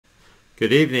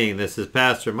Good evening. This is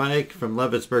Pastor Mike from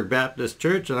Leavittsburg Baptist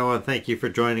Church, and I want to thank you for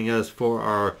joining us for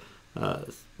our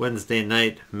Wednesday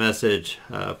night message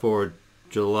for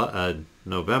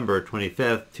November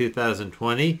 25th,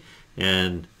 2020.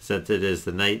 And since it is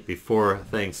the night before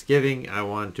Thanksgiving, I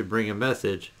want to bring a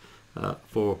message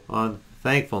on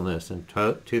thankfulness in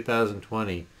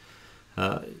 2020.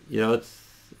 It's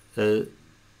been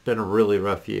a really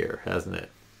rough year, hasn't it?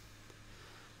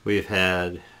 We've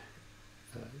had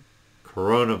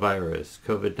coronavirus,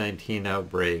 COVID-19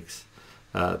 outbreaks.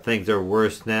 Things are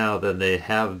worse now than they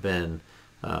have been,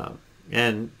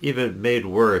 and even made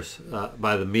worse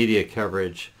by the media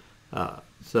coverage.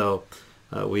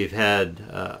 We've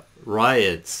had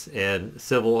riots and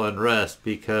civil unrest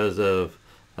because of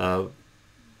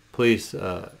police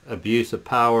abuse of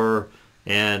power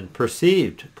and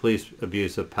perceived police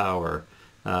abuse of power.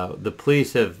 The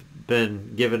police have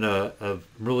been given a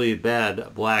really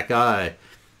bad black eye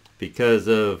because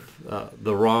of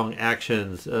the wrong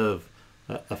actions of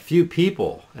a few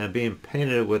people and being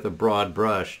painted with a broad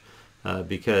brush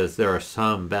because there are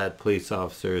some bad police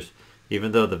officers,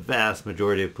 even though the vast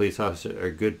majority of police officers are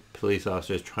good police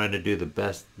officers trying to do the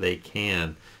best they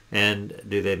can. And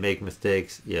do they make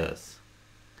mistakes? Yes.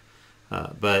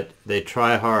 But they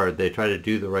try hard. They try to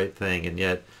do the right thing, and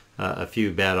yet a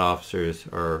few bad officers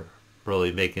are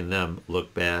really making them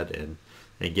look bad and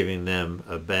giving them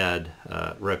a bad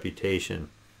reputation.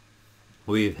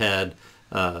 We've had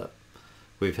a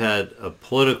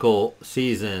political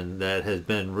season that has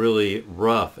been really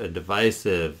rough and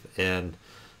divisive and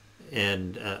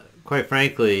quite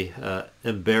frankly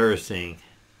embarrassing.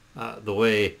 The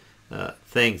way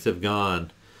things have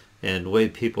gone and the way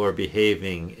people are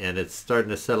behaving, and it's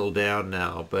starting to settle down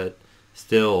now, but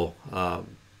still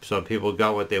some people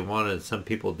got what they wanted, some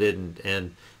people didn't,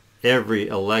 and every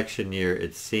election year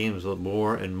it seems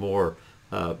more and more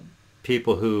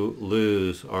people who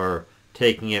lose are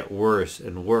taking it worse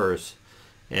and worse,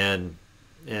 and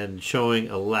showing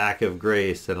a lack of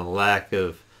grace and a lack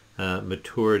of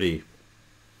maturity.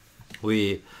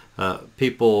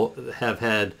 People have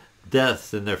had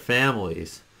deaths in their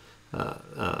families.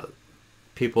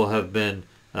 People have been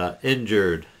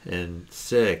injured and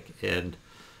sick, and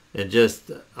just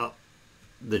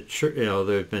there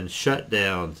have been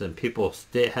shutdowns, and people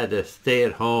had to stay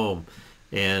at home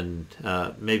and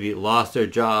maybe lost their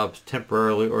jobs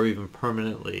temporarily or even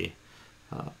permanently.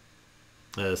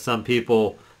 Some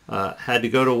people had to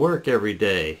go to work every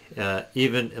day,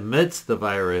 even amidst the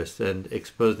virus, and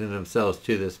exposing themselves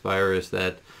to this virus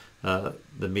that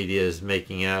the media is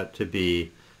making out to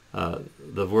be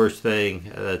the worst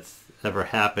thing that's ever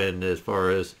happened as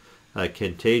far as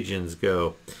contagions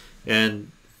go.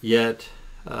 And yet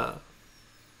God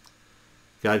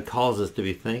calls us to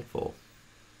be thankful.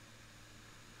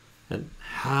 And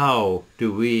how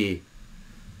do we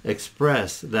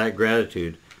express that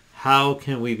gratitude? How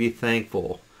can we be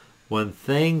thankful when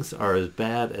things are as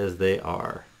bad as they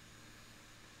are?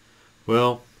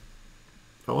 Well,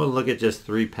 I want to look at just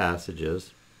 3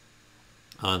 passages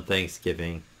on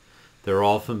Thanksgiving. They're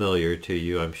all familiar to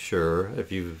you, I'm sure.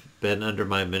 If you've been under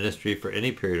my ministry for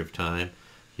any period of time,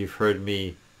 you've heard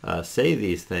me say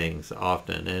these things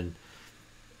often,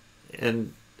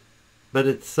 but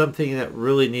it's something that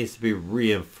really needs to be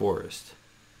reinforced,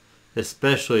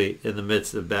 especially in the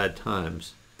midst of bad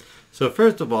times. So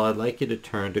first of all, I'd like you to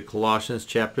turn to Colossians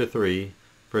chapter 3,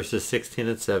 verses 16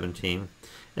 and 17.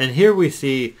 And here we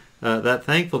see that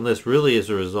thankfulness really is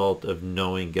a result of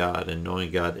knowing God and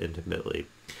knowing God intimately.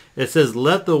 It says,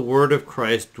 "Let the word of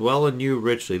Christ dwell in you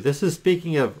richly." This is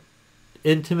speaking of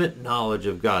intimate knowledge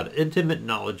of God, intimate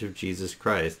knowledge of Jesus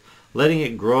Christ, letting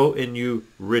it grow in you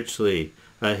richly.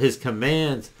 His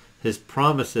commands, his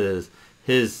promises,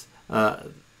 the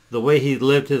way he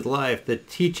lived his life, the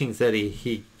teachings that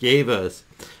he gave us,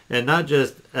 and not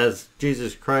just as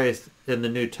Jesus Christ in the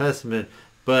New Testament,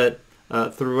 but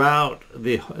throughout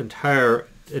the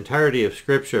entirety of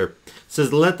Scripture. It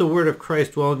says, "Let the word of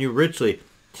Christ dwell in you richly,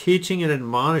 teaching and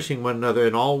admonishing one another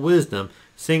in all wisdom,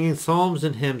 singing psalms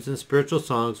and hymns and spiritual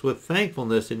songs with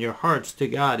thankfulness in your hearts to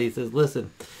God." He says,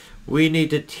 listen, we need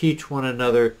to teach one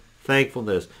another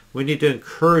thankfulness. We need to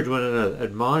encourage one another,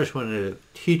 admonish one another,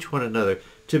 teach one another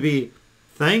to be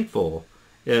thankful,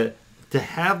 to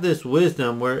have this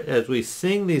wisdom where as we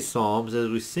sing these psalms, as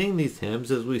we sing these hymns,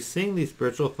 as we sing these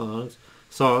spiritual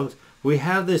songs, we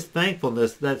have this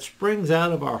thankfulness that springs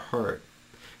out of our heart.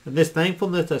 And this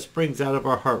thankfulness that springs out of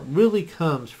our heart really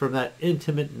comes from that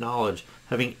intimate knowledge,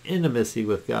 having intimacy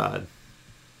with God.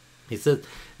 He says,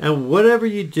 "And whatever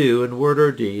you do in word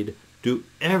or deed, do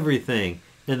everything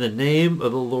in the name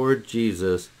of the Lord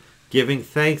Jesus, giving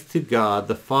thanks to God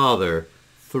the Father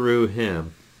through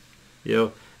him.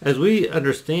 As we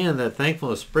understand that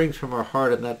thankfulness springs from our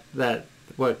heart, and that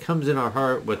what comes in our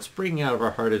heart, what's springing out of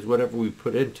our heart is whatever we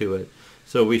put into it.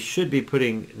 So we should be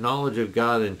putting knowledge of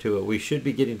God into it. We should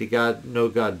be getting to know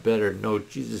God better, know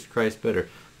Jesus Christ better,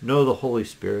 know the Holy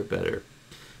Spirit better.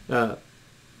 That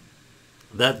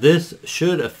this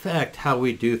should affect how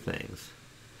we do things.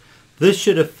 This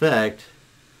should affect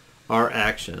our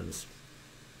actions.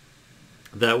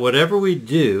 That whatever we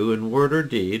do in word or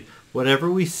deed, whatever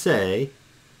we say,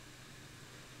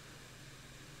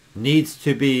 needs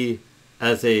to be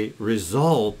as a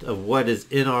result of what is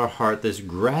in our heart, this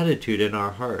gratitude in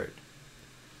our heart.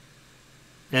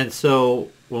 And so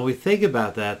when we think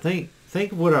about that,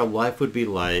 think of what our life would be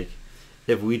like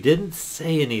if we didn't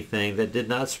say anything that did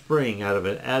not spring out of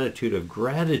an attitude of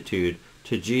gratitude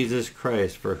to Jesus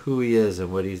Christ for who he is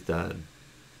and what he's done.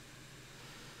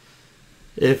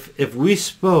 If we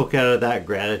spoke out of that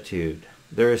gratitude,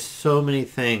 there are so many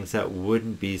things that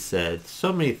wouldn't be said,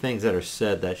 so many things that are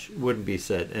said that wouldn't be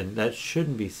said and that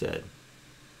shouldn't be said.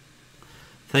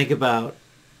 Think about,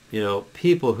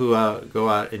 people who go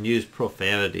out and use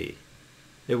profanity.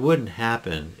 It wouldn't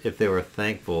happen if they were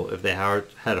thankful, if they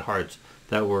had hearts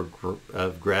that were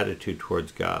of gratitude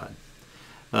towards God.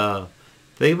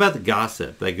 Think about the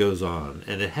gossip that goes on,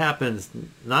 and it happens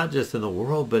not just in the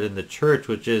world but in the church,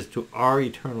 which is to our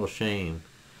eternal shame.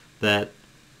 That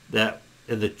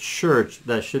in the church,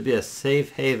 that should be a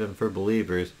safe haven for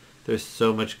believers, there's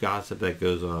so much gossip that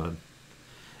goes on.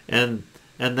 And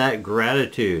that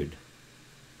gratitude,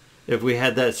 if we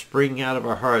had that springing out of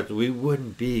our hearts, we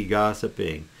wouldn't be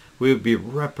gossiping. We would be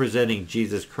representing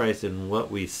Jesus Christ in what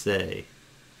we say.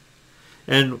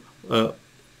 And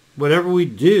whatever we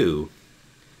do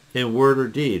in word or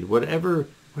deed, whatever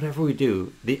we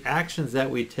do, the actions that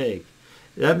we take,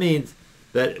 that means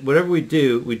that whatever we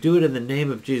do it in the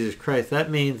name of Jesus Christ. That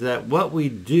means that what we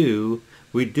do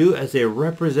as a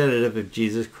representative of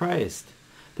Jesus Christ.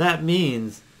 That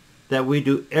means that we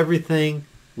do everything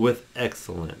with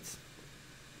excellence.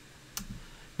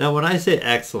 Now, when I say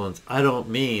excellence, I don't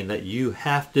mean that you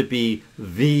have to be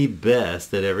the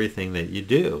best at everything that you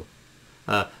do.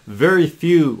 Very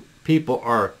few people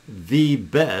are the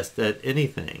best at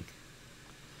anything.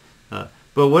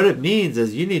 But what it means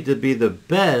is you need to be the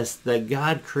best that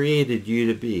God created you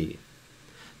to be.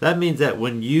 That means that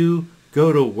when you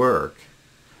go to work,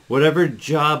 whatever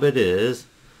job it is,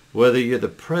 whether you're the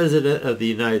President of the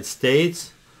United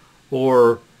States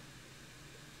or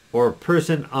a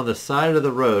person on the side of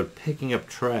the road picking up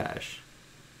trash,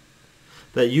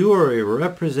 that you are a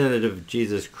representative of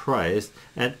Jesus Christ,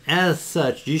 and as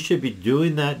such, you should be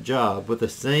doing that job with the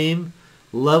same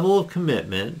level of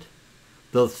commitment,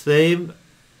 the same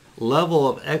level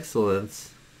of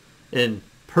excellence in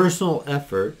personal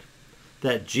effort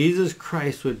that Jesus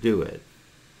Christ would do it.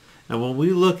 And when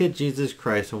we look at Jesus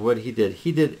Christ and what he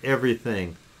did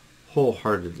everything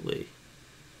wholeheartedly.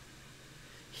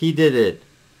 He did it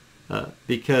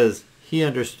because he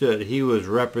understood he was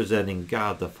representing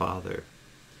God the Father.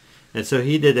 And so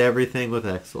he did everything with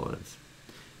excellence.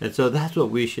 And so that's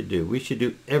what we should do. We should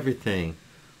do everything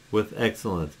with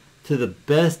excellence, to the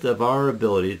best of our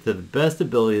ability, to the best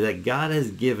ability that God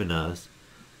has given us.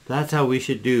 That's how we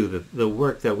should do the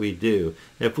work that we do.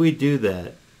 If we do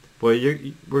that, boy,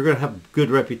 we're going to have good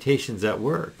reputations at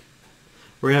work.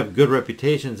 We're going to have good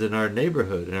reputations in our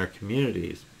neighborhood, in our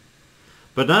communities.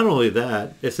 But not only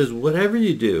that, it says whatever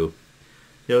you do,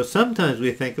 sometimes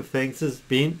we think of things as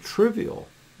being trivial.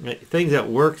 Things at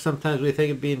work, sometimes we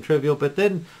think of being trivial, but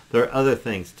then there are other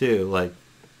things too, like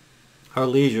our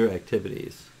leisure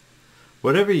activities.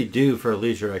 Whatever you do for a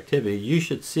leisure activity, you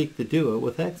should seek to do it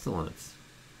with excellence.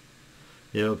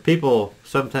 People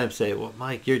sometimes say, well,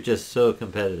 Mike, you're just so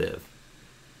competitive.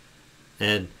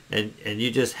 And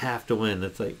you just have to win.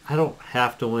 It's like, I don't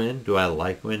have to win. Do I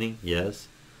like winning? Yes.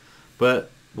 But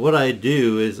what I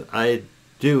do is I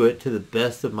do it to the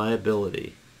best of my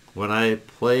ability. When I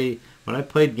played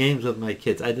games with my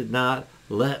kids, I did not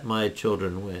let my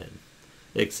children win.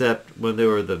 Except when they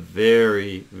were the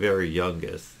very, very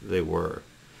youngest, they were.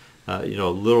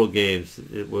 Little games,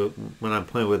 when I'm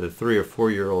playing with a 3 or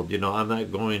 4 year old, I'm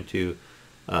not going to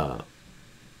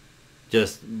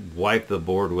just wipe the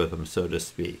board with them, so to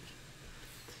speak.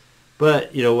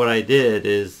 But, what I did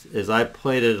is I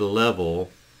played at a level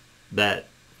that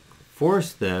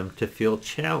forced them to feel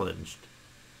challenged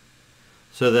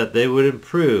so that they would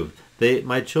improve.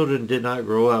 My children did not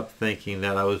grow up thinking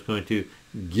that I was going to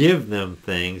give them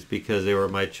things because they were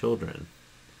my children,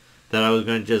 that I was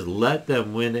going to just let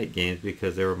them win at games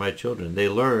because they were my children. They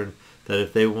learned that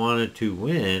if they wanted to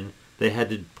win, They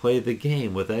had to play the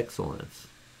game with excellence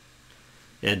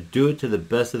and do it to the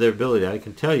best of their ability. I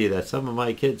can tell you that some of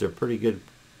my kids are pretty good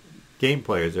game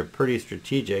players. They're pretty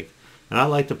strategic, and I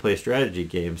like to play strategy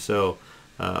games. So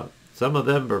some of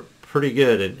them are pretty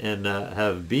good and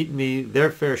have beaten me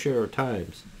their fair share of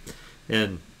times.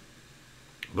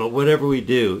 But whatever we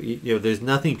do, there's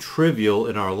nothing trivial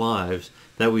in our lives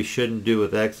that we shouldn't do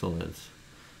with excellence.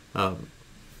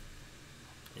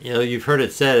 You've heard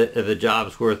it said, if a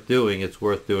job's worth doing, it's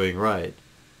worth doing right.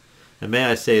 And may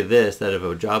I say this, that if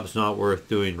a job's not worth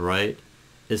doing right,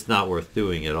 it's not worth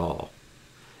doing at all.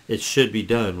 It should be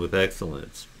done with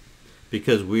excellence,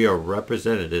 because we are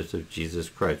representatives of Jesus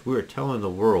Christ. We are telling the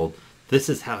world this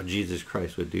is how Jesus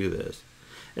Christ would do this.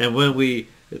 And when we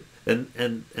and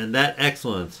that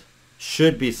excellence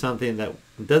should be something that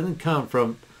doesn't come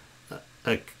from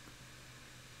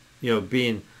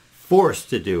being forced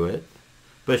to do it,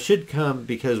 but should come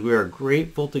because we are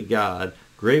grateful to God,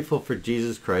 grateful for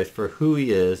Jesus Christ, for who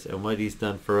he is and what he's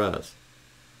done for us.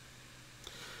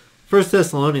 1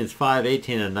 Thessalonians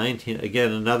 5:18 and 19,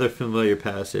 again, another familiar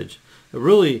passage. It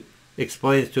really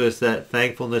explains to us that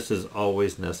thankfulness is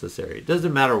always necessary. It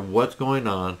doesn't matter what's going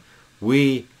on.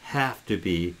 We have to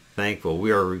be thankful.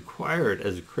 We are required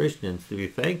as Christians to be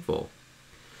thankful.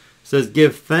 It says,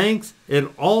 give thanks in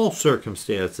all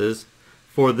circumstances,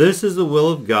 for this is the will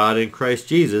of God in Christ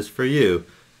Jesus for you.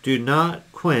 Do not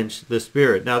quench the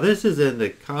Spirit. Now, this is in the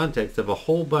context of a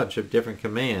whole bunch of different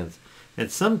commands. And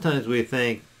sometimes we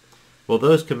think, well,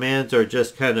 those commands are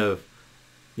just kind of,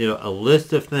 a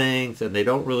list of things, and they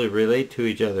don't really relate to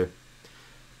each other.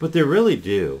 But they really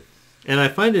do. And I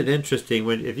find it interesting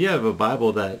if you have a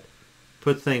Bible that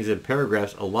puts things in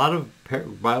paragraphs, a lot of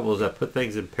Bibles that put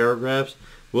things in paragraphs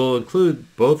will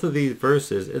include both of these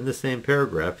verses in the same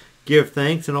paragraph. Give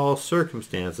thanks in all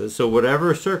circumstances. So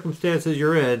whatever circumstances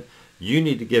you're in, you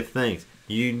need to give thanks.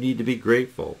 You need to be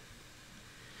grateful.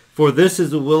 For this is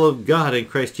the will of God in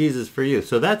Christ Jesus for you.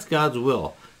 So that's God's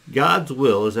will. God's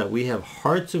will is that we have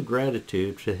hearts of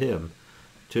gratitude to him,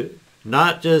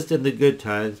 not just in the good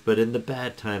times, but in the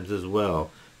bad times as well.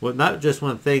 Well, not just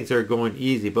when things are going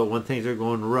easy, but when things are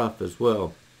going rough as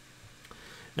well.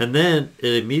 And then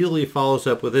it immediately follows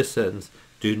up with this sentence,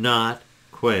 do not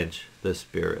quench the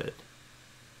Spirit.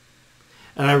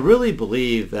 And I really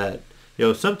believe that,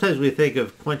 sometimes we think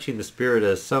of quenching the Spirit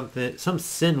as some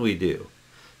sin we do,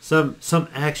 some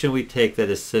action we take that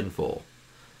is sinful.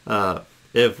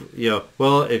 If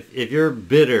you're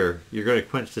bitter, you're going to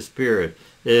quench the Spirit.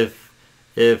 If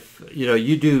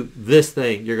you do this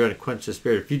thing, you're going to quench the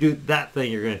Spirit. If you do that thing,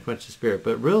 you're going to quench the Spirit.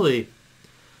 But really,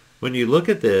 when you look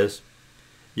at this,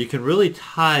 you can really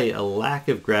tie a lack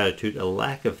of gratitude, a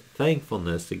lack of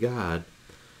thankfulness to God,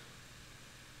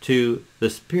 to the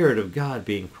Spirit of God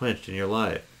being quenched in your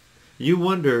life. You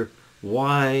wonder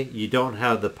why you don't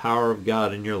have the power of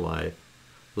God in your life.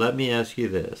 Let me ask you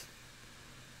this.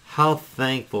 How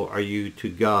thankful are you to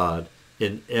God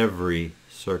in every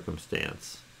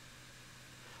circumstance?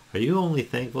 Are you only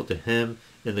thankful to him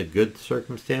in the good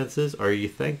circumstances? Or are you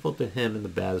thankful to him in the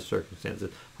bad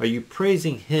circumstances? Are you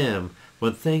praising him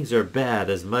when things are bad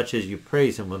as much as you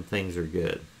praise him when things are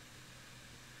good?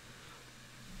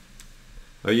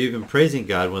 Are you even praising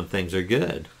God when things are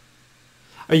good?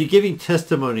 Are you giving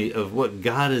testimony of what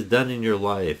God has done in your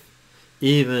life,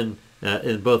 even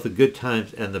in both the good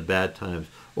times and the bad times?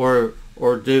 Or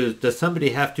does somebody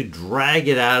have to drag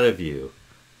it out of you,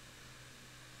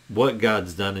 what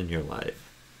God's done in your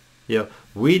life?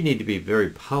 We need to be very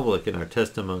public in our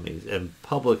testimonies and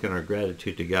public in our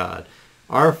gratitude to God.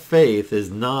 Our faith is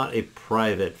not a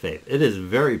private faith. It is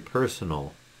very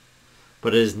personal,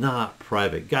 but it is not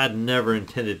private. God never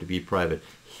intended to be private.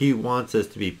 He wants us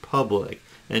to be public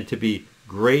and to be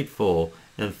grateful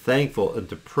and thankful and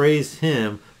to praise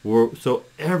him so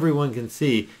everyone can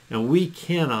see. And we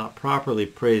cannot properly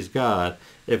praise God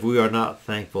if we are not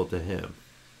thankful to him.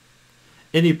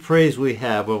 Any praise we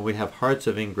have when we have hearts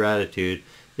of ingratitude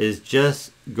is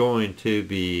just going to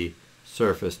be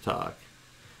surface talk.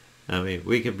 I mean,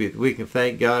 we can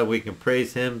thank God, we can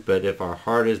praise him, but if our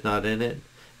heart is not in it,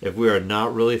 if we are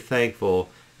not really thankful,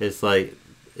 it's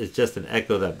just an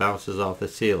echo that bounces off the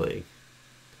ceiling.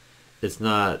 It's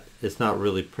not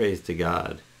really praise to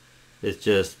God. It's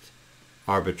just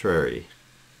arbitrary.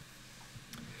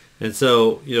 And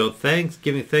so,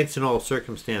 giving thanks in all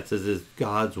circumstances is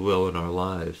God's will in our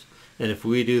lives. And if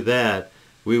we do that,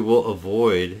 we will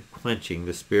avoid quenching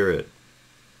the Spirit.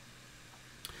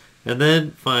 And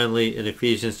then finally, in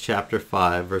Ephesians chapter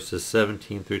 5, verses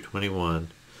 17 through 21,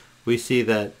 we see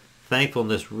that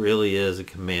thankfulness really is a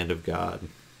command of God. It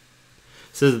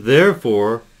says,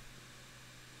 therefore,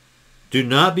 do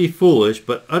not be foolish,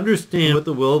 but understand what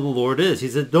the will of the Lord is. He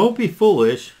said, don't be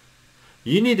foolish.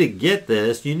 You need to get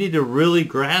this. You need to really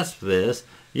grasp this.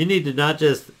 You need to not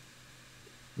just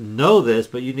know this,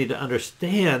 but you need to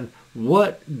understand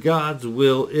what God's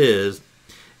will is.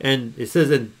 And it says,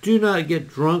 and do not get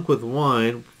drunk with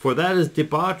wine, for that is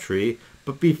debauchery,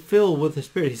 but be filled with the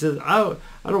Spirit. He says,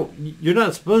 you're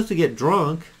not supposed to get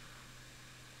drunk,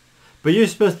 but you're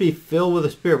supposed to be filled with the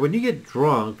Spirit. When you get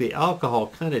drunk, the alcohol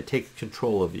kind of takes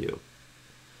control of you.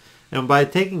 And by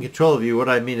taking control of you, what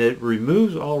I mean, it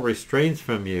removes all restraints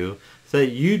from you so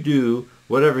that you do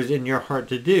whatever's in your heart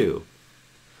to do.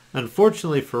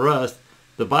 Unfortunately for us,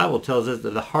 the Bible tells us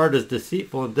that the heart is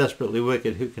deceitful and desperately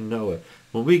wicked. Who can know it?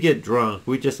 When we get drunk,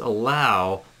 we just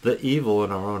allow the evil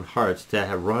in our own hearts to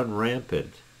run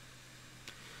rampant.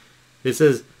 It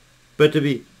says, but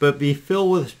be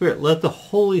filled with the Spirit. Let the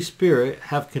Holy Spirit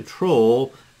have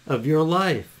control of your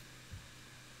life.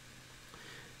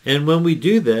 And when we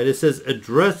do that, it says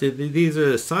these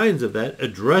are the signs of that,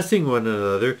 addressing one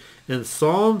another in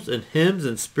psalms and hymns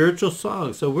and spiritual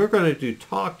songs. So we're going to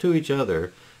talk to each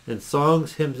other in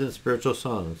songs, hymns, and spiritual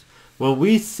songs. When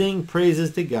we sing praises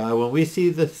to God, when we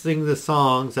sing the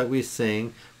songs that we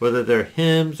sing, whether they're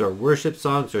hymns or worship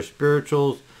songs or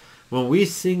spirituals, when we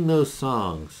sing those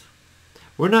songs,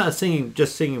 we're not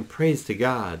just singing praise to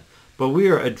God, but we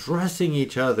are addressing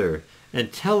each other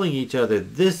and telling each other,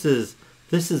 this is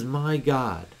my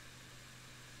God.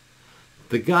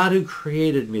 The God who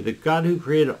created me, the God who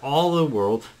created all the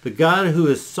world, the God who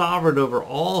is sovereign over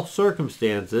all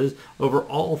circumstances, over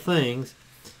all things,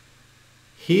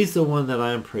 He's the one that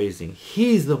I am praising.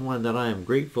 He's the one that I am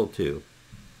grateful to.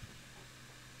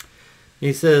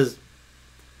 He says,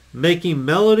 making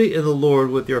melody in the Lord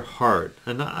with your heart.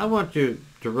 And I want you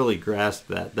to really grasp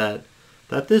that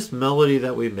this melody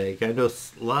that we make, I know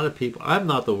a lot of people, I'm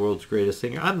not the world's greatest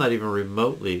singer. I'm not even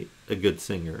remotely a good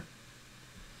singer.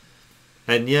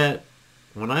 And yet,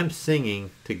 when I'm singing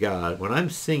to God, when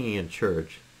I'm singing in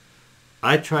church,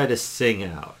 I try to sing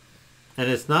out. And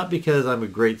it's not because I'm a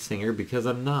great singer, because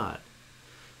I'm not.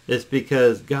 It's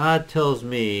because God tells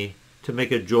me to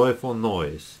make a joyful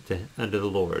noise unto the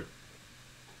Lord.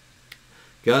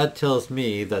 God tells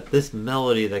me that this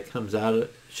melody that comes out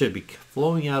should be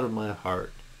flowing out of my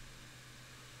heart.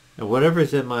 And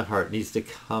whatever's in my heart needs to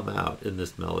come out in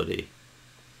this melody.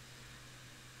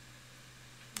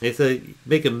 He said,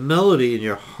 make a melody in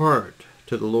your heart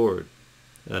to the Lord.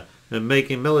 And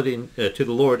making melody to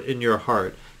the Lord in your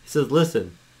heart. He says,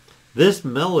 listen, this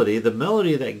melody, the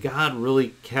melody that God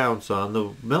really counts on,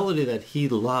 the melody that He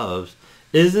loves,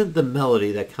 isn't the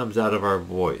melody that comes out of our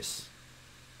voice.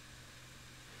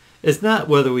 It's not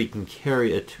whether we can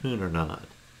carry a tune or not.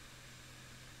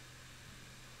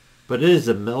 But it is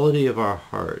the melody of our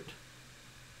heart.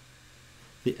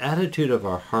 The attitude of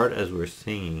our heart as we're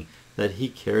singing that He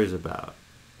cares about.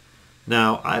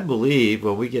 Now, I believe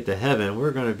when we get to heaven,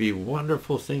 we're going to be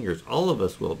wonderful singers. All of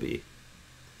us will be.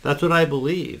 That's what I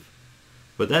believe.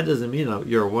 But that doesn't mean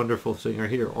you're a wonderful singer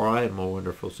here, or I am a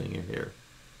wonderful singer here.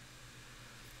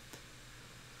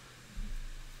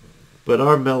 But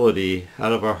our melody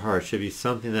out of our heart should be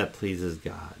something that pleases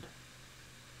God.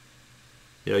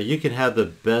 You know, you can have the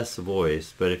best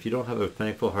voice, but if you don't have a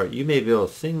thankful heart, you may be able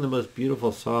to sing the most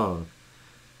beautiful song,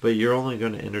 but you're only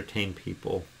going to entertain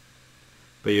people.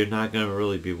 But you're not going to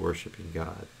really be worshiping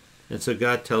God. And so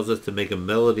God tells us to make a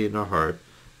melody in our heart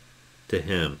to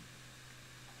Him.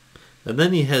 And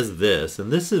then He has this,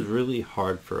 and this is really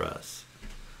hard for us.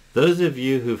 Those of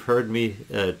you who've heard me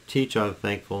teach on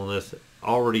thankfulness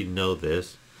already know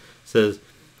this. It says,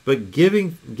 but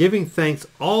giving thanks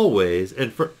always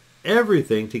and for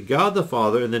everything to God the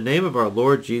Father in the name of our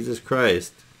Lord Jesus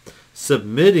Christ,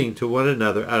 submitting to one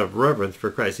another out of reverence for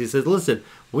Christ. He says, listen,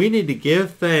 we need to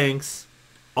give thanks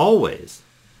always.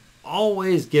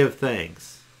 Always give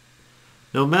thanks.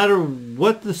 No matter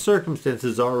what the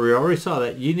circumstances are, we already saw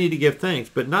that, you need to give thanks.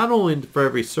 But not only for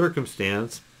every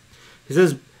circumstance, he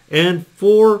says, and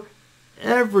for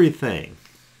everything.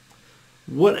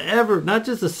 Whatever, not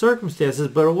just the circumstances,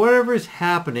 but whatever is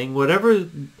happening, whatever is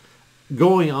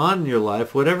going on in your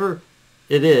life, whatever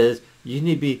it is, you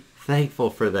need to be thankful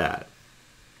for that.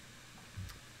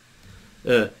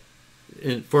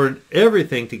 And for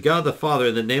everything to God the Father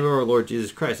in the name of our Lord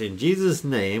Jesus Christ. In Jesus'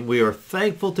 name, we are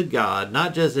thankful to God,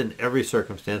 not just in every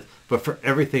circumstance, but for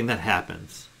everything that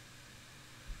happens.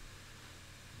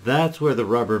 That's where the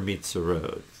rubber meets the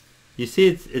road. You see,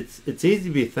 it's easy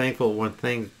to be thankful when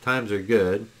times are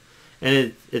good,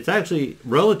 and it's actually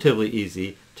relatively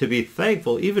easy to be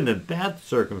thankful even in bad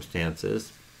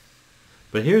circumstances.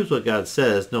 But here's what God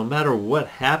says, no matter what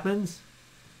happens,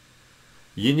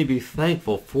 You need to be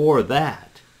thankful for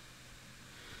that.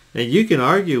 And you can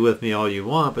argue with me all you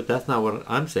want, but that's not what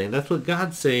I'm saying. That's what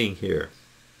God's saying here.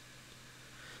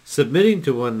 Submitting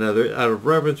to one another out of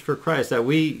reverence for Christ, that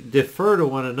we defer to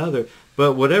one another,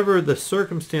 but whatever the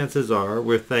circumstances are,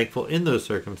 we're thankful in those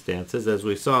circumstances, as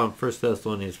we saw in 1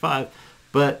 Thessalonians 5,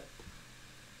 but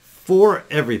for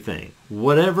everything,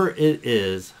 whatever it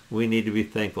is, we need to be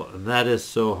thankful, and that is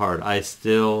so hard. I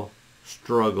still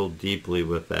struggle deeply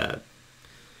with that.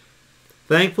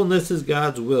 Thankfulness is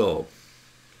God's will.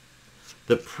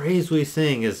 The praise we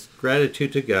sing is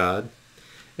gratitude to God,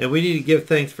 and we need to give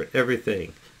thanks for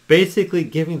everything. Basically,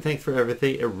 giving thanks for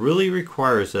everything, it really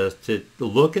requires us to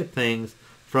look at things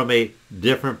from a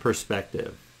different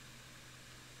perspective.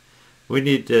 We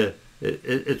need to,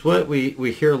 it's what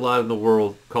we hear a lot in the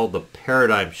world called the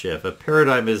paradigm shift. A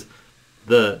paradigm is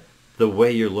the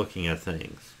way you're looking at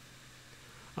things.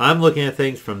 I'm looking at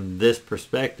things from this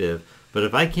perspective, but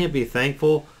if I can't be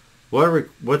thankful,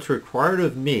 what's required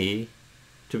of me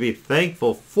to be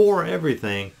thankful for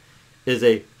everything is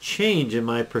a change in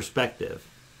my perspective.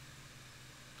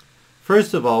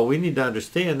 First of all, we need to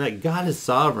understand that God is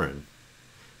sovereign.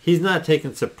 He's not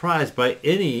taken surprise by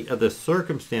any of the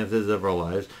circumstances of our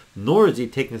lives, nor is he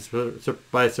taken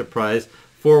by surprise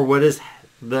for what is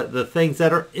the things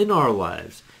that are in our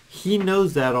lives. He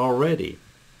knows that already.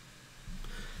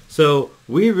 So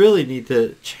we really need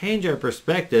to change our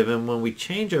perspective, and when we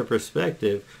change our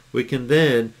perspective, we can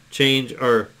then change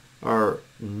our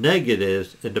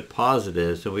negatives into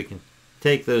positives, so we can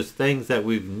take those things that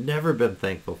we've never been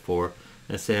thankful for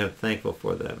and say, I'm thankful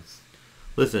for them.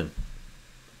 Listen,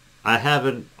 I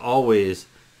haven't always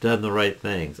done the right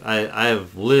things. I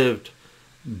have lived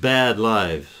bad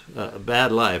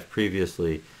life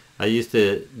previously. I used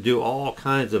to do all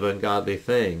kinds of ungodly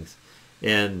things.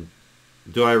 And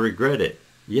do I regret it?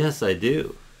 Yes, I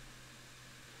do.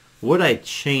 Would I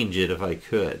change it if I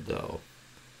could, though?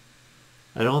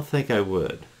 I don't think I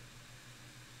would.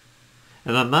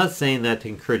 And I'm not saying that to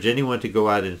encourage anyone to go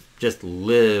out and just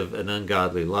live an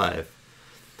ungodly life.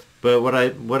 But what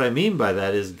I mean by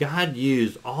that is God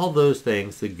used all those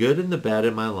things, the good and the bad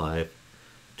in my life,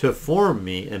 to form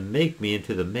me and make me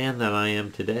into the man that I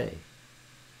am today.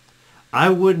 I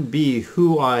wouldn't be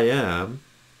who I am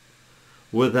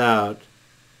without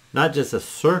not just the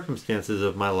circumstances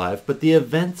of my life, but the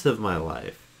events of my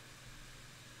life.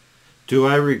 Do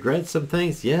I regret some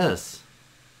things? Yes.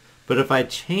 But if I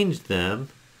changed them,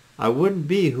 I wouldn't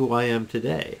be who I am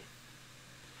today.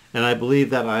 And I believe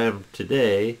that I am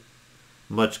today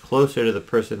much closer to the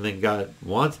person that God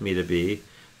wants me to be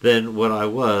than what I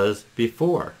was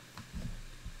before.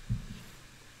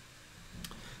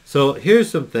 So here's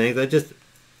some things. I just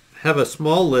have a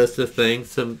small list of things,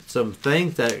 some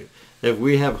things that if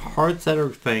we have hearts that are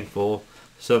thankful,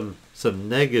 some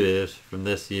negatives from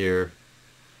this year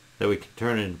that we can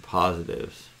turn into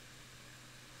positives.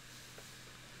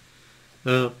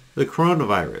 The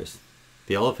coronavirus,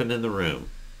 the elephant in the room.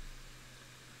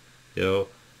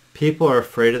 People are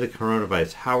afraid of the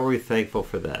coronavirus. How are we thankful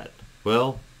for that?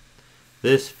 Well,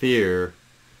 this fear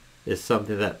is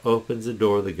something that opens the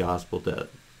door of the gospel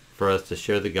for us to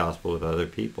share the gospel with other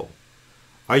people.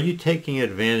 Are you taking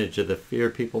advantage of the fear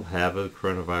people have of the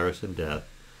coronavirus and death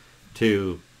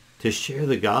to share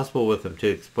the gospel with them, to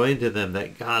explain to them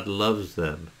that God loves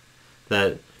them,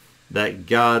 that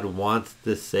God wants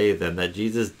to save them, that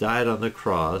Jesus died on the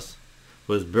cross,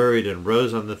 was buried, and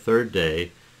rose on the third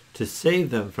day to save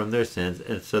them from their sins,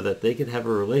 and so that they can have a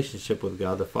relationship with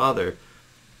God the Father?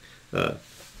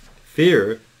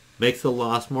 Fear makes the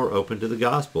lost more open to the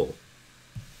gospel.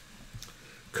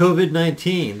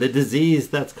 COVID-19, the disease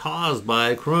that's caused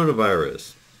by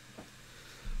coronavirus.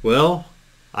 Well,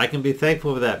 I can be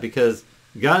thankful for that because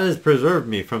God has preserved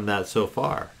me from that so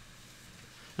far.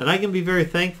 And I can be very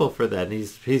thankful for that. And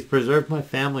he's preserved my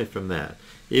family from that.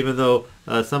 Even though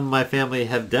some of my family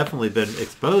have definitely been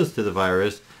exposed to the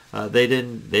virus, they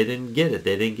didn't get it.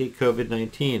 They didn't get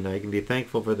COVID-19. I can be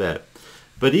thankful for that.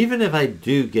 But even if I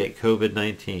do get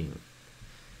COVID-19,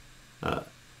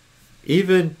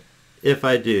 even if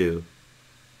I do,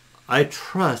 I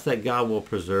trust that God will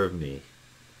preserve me.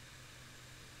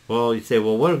 Well, you say,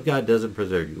 well, what if God doesn't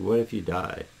preserve you? What if you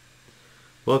die?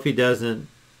 Well, if he doesn't,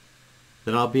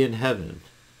 then I'll be in heaven.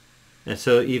 And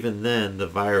so even then, the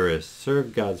virus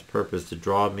served God's purpose to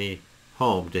draw me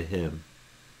home to him.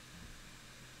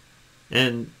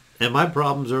 And my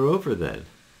problems are over then.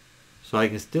 So I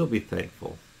can still be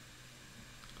thankful.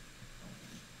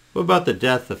 What about the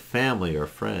death of family or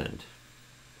friend?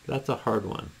 That's a hard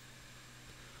one.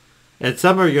 And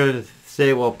some are going to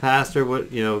say, well, Pastor,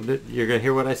 you're going to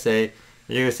hear what I say,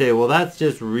 And you're going to say, well, that's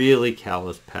just really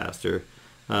callous, Pastor.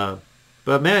 But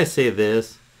may I say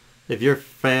this? If your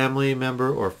family member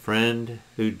or friend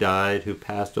who died, who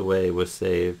passed away, was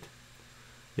saved,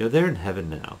 they're in heaven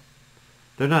now.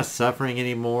 They're not suffering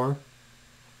anymore.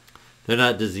 They're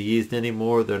not diseased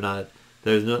anymore. They're not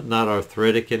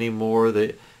arthritic anymore.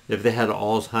 If they had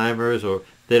Alzheimer's, or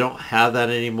they don't have that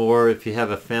anymore. If you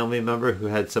have a family member who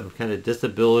had some kind of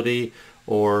disability,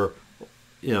 or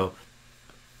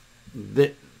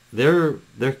they're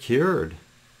cured.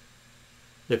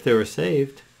 If they were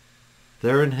saved,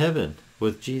 they're in heaven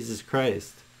with Jesus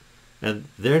Christ, and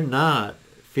they're not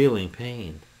feeling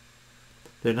pain.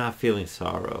 They're not feeling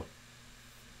sorrow.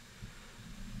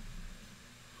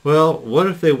 Well, what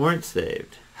if they weren't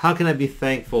saved? How can I be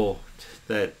thankful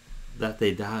that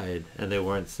they died and they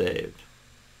weren't saved?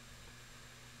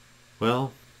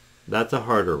 Well, that's a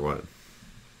harder one.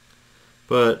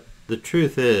 But the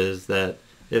truth is that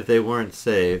if they weren't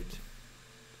saved,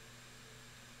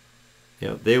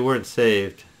 they weren't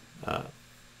saved.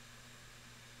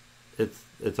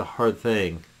 It's a hard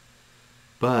thing.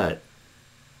 But,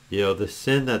 the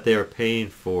sin that they are paying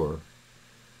for,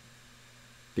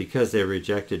 because they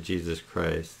rejected Jesus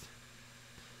Christ,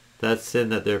 that sin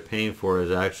that they're paying for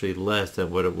is actually less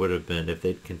than what it would have been if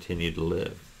they'd continued to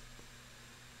live.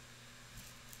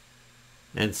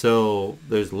 And so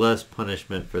there's less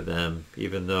punishment for them,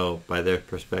 even though by their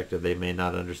perspective they may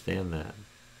not understand that.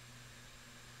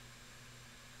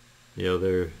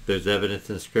 There's evidence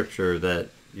in Scripture that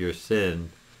your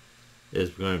sin is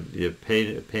going to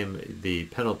pay the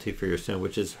penalty for your sin,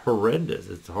 which is horrendous.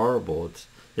 It's horrible.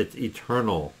 It's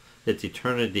eternal. It's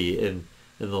eternity in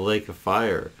the lake of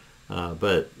fire.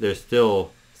 But there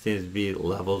still seems to be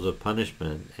levels of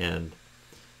punishment, and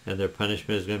their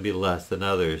punishment is going to be less than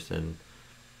others. And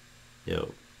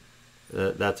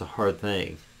that's a hard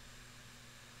thing.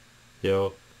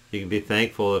 You can be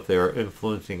thankful if they are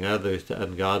influencing others to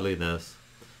ungodliness,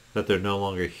 that they're no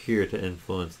longer here to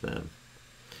influence them.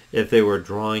 If they were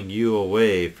drawing you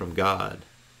away from God,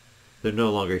 they're no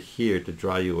longer here to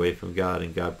draw you away from God,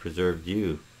 and God preserved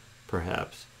you,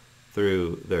 perhaps,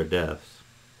 through their deaths.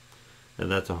 And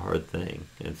that's a hard thing.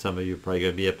 And some of you are probably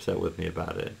going to be upset with me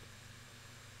about it.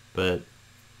 But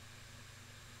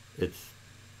it's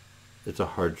a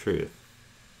hard truth.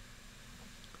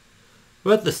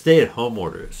 What about the stay-at-home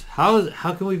orders? How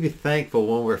can we be thankful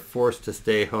when we're forced to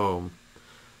stay home?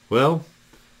 Well,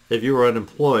 if you were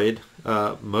unemployed,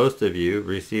 most of you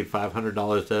receive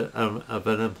 $500 of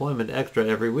unemployment extra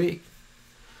every week,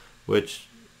 which,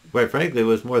 quite frankly,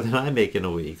 was more than I make in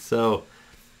a week. So,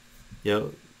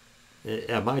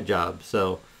 at my job.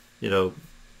 So,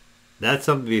 that's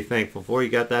something to be thankful for. You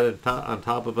got that on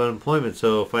top of unemployment.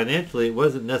 So financially, it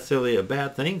wasn't necessarily a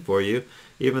bad thing for you,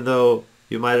 even though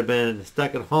you might have been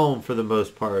stuck at home for the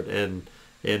most part and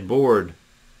bored.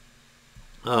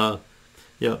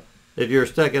 If you're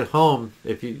stuck at home,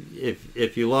 if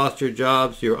you lost your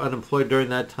jobs, you're unemployed during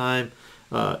that time,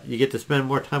 you get to spend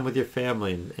more time with your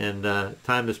family, and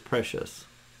time is precious.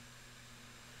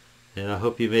 And I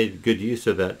hope you made good use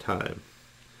of that time.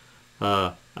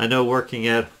 I know working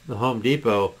at the Home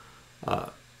Depot,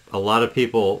 a lot of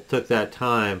people took that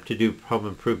time to do home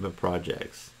improvement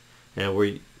projects,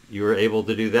 and you were able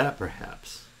to do that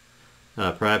perhaps.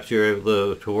 Perhaps you were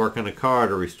able to work on a car,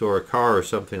 to restore a car or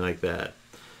something like that.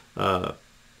 And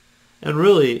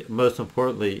really, most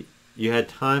importantly, you had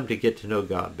time to get to know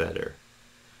God better.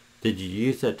 Did you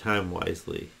use that time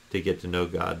wisely to get to know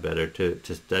God better,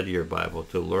 to study your Bible,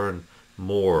 to learn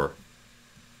more?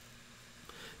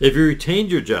 If you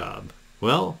retained your job,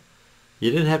 well,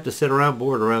 you didn't have to sit around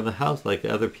bored around the house like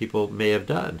other people may have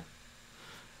done.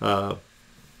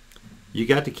 You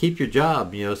got to keep your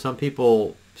job. Some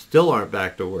people still aren't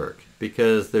back to work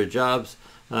because their jobs,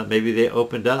 maybe they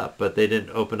opened up, but they didn't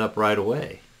open up right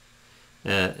away.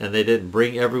 And they didn't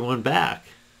bring everyone back.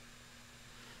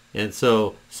 And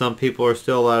so some people are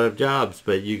still out of jobs,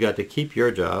 but you got to keep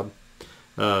your job.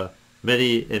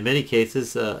 In many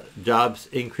cases, jobs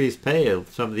increase pay.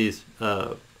 Some of these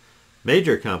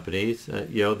major companies,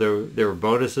 there were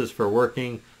bonuses for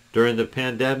working during the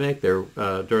pandemic.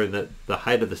 During the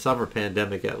height of the summer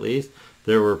pandemic, at least,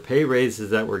 there were pay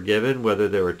raises that were given, whether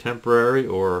they were temporary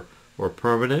or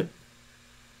permanent.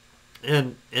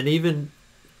 And even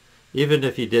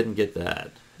if you didn't get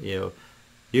that,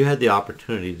 you had the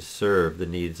opportunity to serve the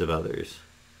needs of others,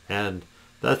 and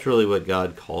that's really what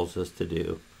God calls us to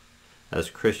do. As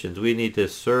Christians, we need to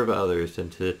serve others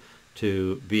and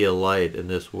to be a light in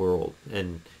this world.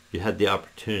 And you had the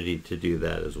opportunity to do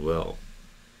that as well.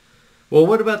 Well,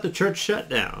 what about the church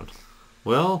shutdown?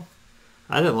 Well,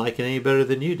 I didn't like it any better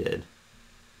than you did.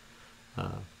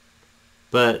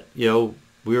 But,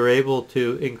 we were able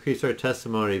to increase our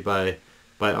testimony by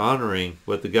honoring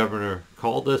what the governor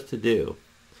called us to do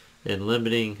in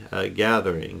limiting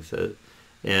gatherings.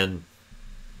 And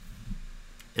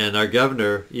our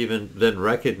governor even then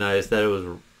recognized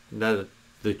that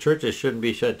the churches shouldn't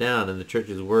be shut down, and the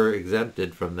churches were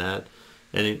exempted from that,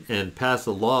 and passed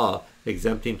a law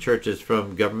exempting churches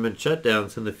from government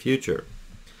shutdowns in the future.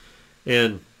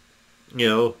 And,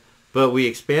 but we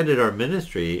expanded our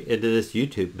ministry into this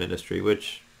YouTube ministry,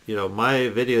 which,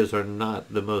 my videos are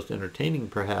not the most entertaining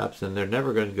perhaps, and they're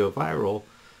never going to go viral,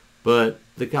 but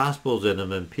the gospel's in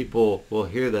them, and people will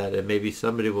hear that, and maybe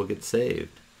somebody will get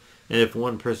saved. And if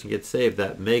one person gets saved,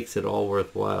 that makes it all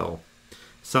worthwhile.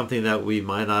 Something that we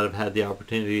might not have had the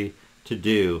opportunity to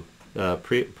do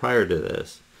prior to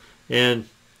this. And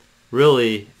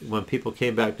really, when people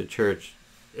came back to church,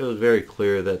 it was very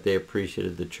clear that they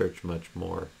appreciated the church much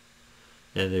more.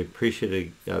 And they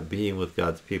appreciated being with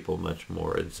God's people much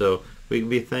more. And so we can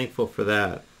be thankful for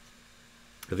that.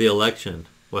 The election.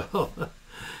 Well,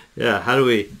 yeah, how do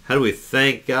we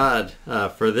thank God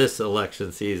for this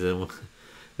election season?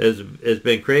 It's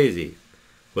been crazy.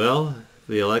 Well,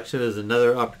 the election is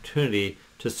another opportunity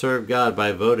to serve God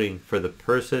by voting for the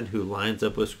person who lines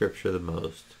up with Scripture the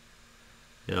most.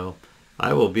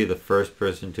 I will be the first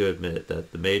person to admit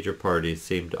that the major parties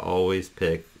seem to always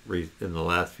pick, in the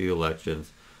last few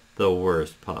elections, the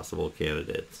worst possible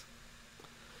candidates.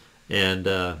 And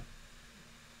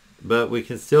but we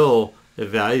can still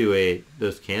evaluate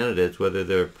those candidates, whether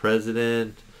they're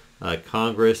president,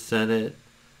 Congress, Senate,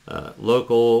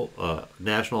 local,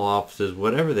 national offices,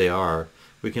 whatever they are.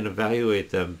 We can evaluate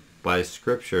them by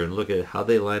Scripture and look at how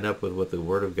they line up with what the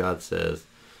Word of God says.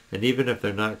 And even if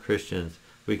they're not Christians,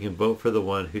 we can vote for the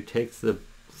one who takes the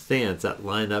stance that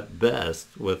line up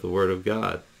best with the Word of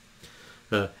God.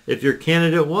 If your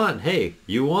candidate won, hey,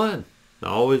 you won.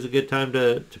 Always a good time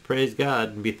to praise God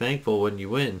and be thankful when you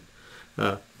win.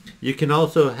 You can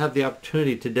also have the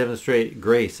opportunity to demonstrate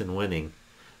grace in winning.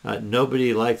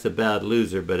 Nobody likes a bad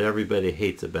loser, but everybody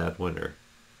hates a bad winner.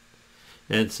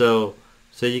 And so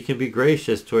you can be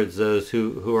gracious towards those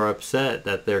who are upset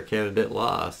that their candidate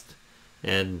lost.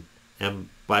 And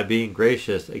by being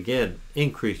gracious, again,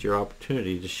 increase your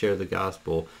opportunity to share the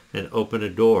gospel and open a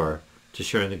door to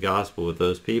sharing the gospel with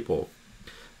those people.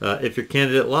 If your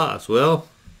candidate lost, well,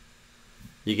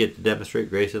 you get to demonstrate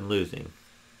grace in losing.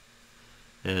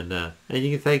 And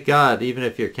you can thank God even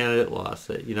if your candidate lost.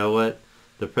 You know what?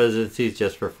 The presidency is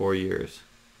just for 4 years.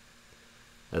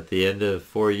 At the end of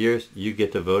 4 years, you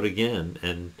get to vote again,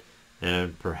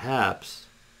 and perhaps,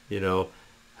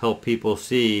 help people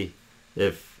see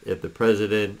if the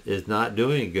president is not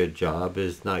doing a good job,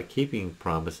 is not keeping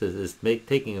promises, is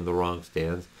taking the wrong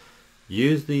stands.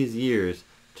 Use these years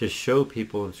to show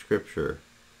people in Scripture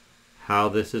how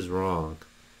this is wrong,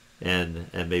 and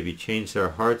maybe change their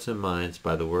hearts and minds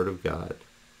by the Word of God,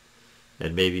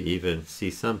 and maybe even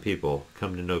see some people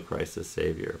come to know Christ as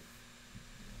Savior.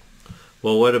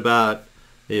 Well, what about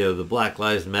the Black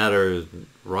Lives Matter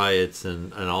riots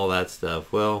and all that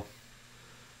stuff? Well,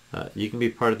 you can be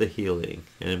part of the healing,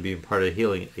 and being part of the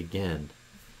healing, again,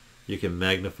 you can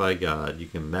magnify God, you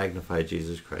can magnify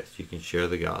Jesus Christ, you can share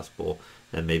the gospel,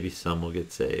 and maybe some will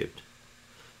get saved.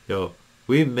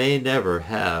 We may never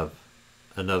have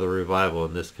another revival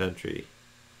in this country,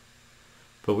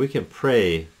 but we can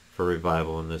pray for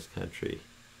revival in this country.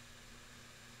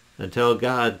 Until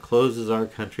God closes our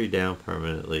country down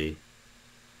permanently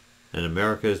and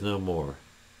America is no more,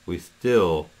 we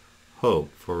still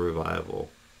hope for revival.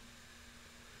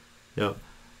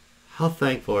 How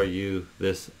thankful are you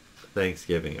this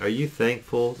Thanksgiving? Are you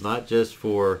thankful not just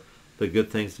for the good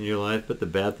things in your life, but the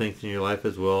bad things in your life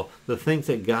as well? The things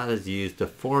that God has used to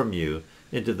form you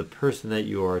into the person that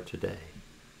you are today.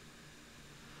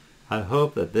 I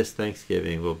hope that this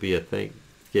Thanksgiving will be a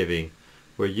Thanksgiving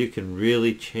where you can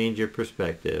really change your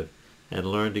perspective and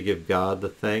learn to give God the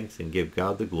thanks and give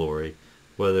God the glory,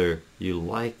 whether you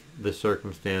like the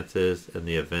circumstances and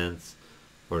the events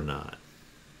or not.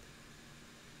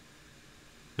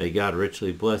 May God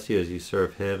richly bless you as you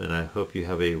serve Him, and I hope you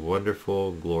have a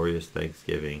wonderful, glorious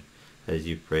Thanksgiving as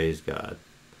you praise God.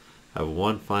 I have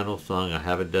one final song. I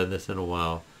haven't done this in a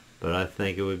while, but I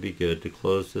think it would be good to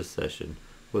close this session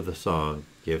with the song,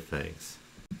 Give Thanks.